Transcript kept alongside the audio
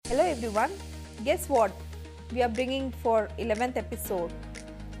Hello everyone, guess what? We are bringing for 11th episode.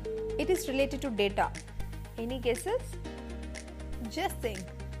 It is related to data. Any guesses? Just think,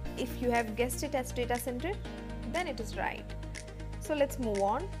 if you have guessed it as data center, then it is right. So let's move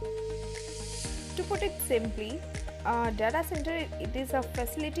on. To put it simply, a data center it is a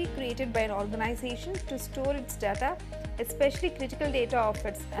facility created by an organization to store its data, especially critical data of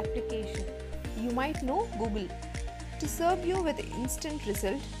its application. You might know Google. To serve you with instant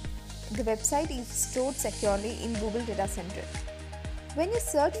result, the website is stored securely in Google Data Center. When you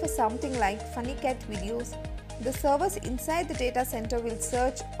search for something like funny cat videos, the servers inside the data center will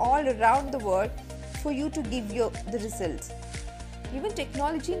search all around the world for you to give you the results. Even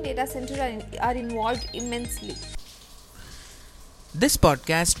technology in data center are involved immensely. This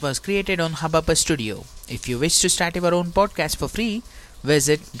podcast was created on Hubhopper Studio. If you wish to start your own podcast for free,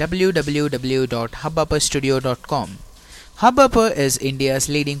 visit www.hubhopperstudio.com. Hubhopper is India's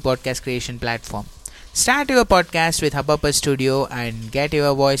leading podcast creation platform. Start your podcast with Hubhopper Studio and get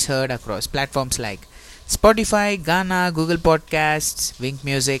your voice heard across platforms like Spotify, Gaana, Google Podcasts, Wink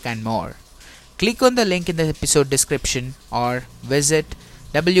Music and more. Click on the link in the episode description or visit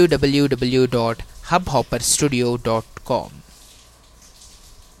www.hubhopperstudio.com.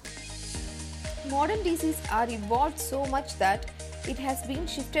 Modern DCs are evolved so much that it has been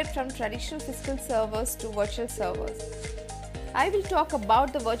shifted from traditional physical servers to virtual servers. I will talk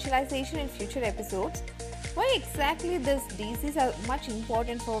about the virtualization in future episodes. Why exactly these DCs are much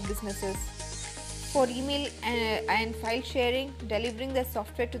important for businesses. For email and file sharing, delivering the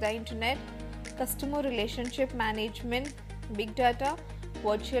software to the internet, customer relationship management, big data,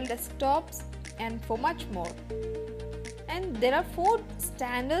 virtual desktops, and for much more. And there are 4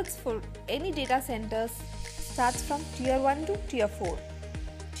 standards for any data centers, starts from tier 1 to tier 4.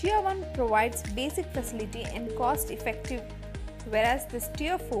 Tier 1 provides basic facility and cost effective, whereas this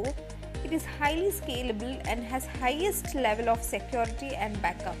tier 4 it is highly scalable and has highest level of security and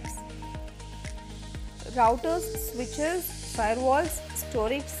backups. Routers, switches, firewalls,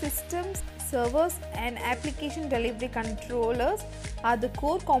 storage systems, servers and application delivery controllers are the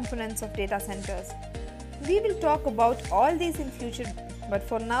core components of data centers. We will talk about all these in future, but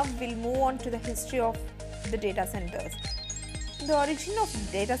for now we'll move on to the history of the data centers. The origin of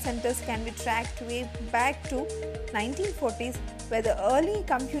data centers can be tracked way back to 1940s, where the early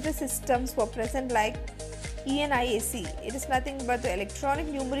computer systems were present like ENIAC. It is nothing but the electronic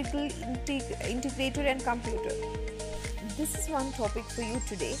numerical integrator and computer. This is one topic for you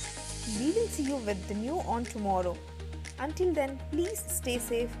today. We will see you with the new on tomorrow. Until then, please stay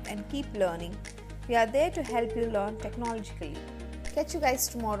safe and keep learning. We are there to help you learn technologically. Catch you guys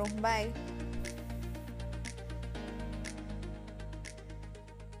tomorrow. Bye.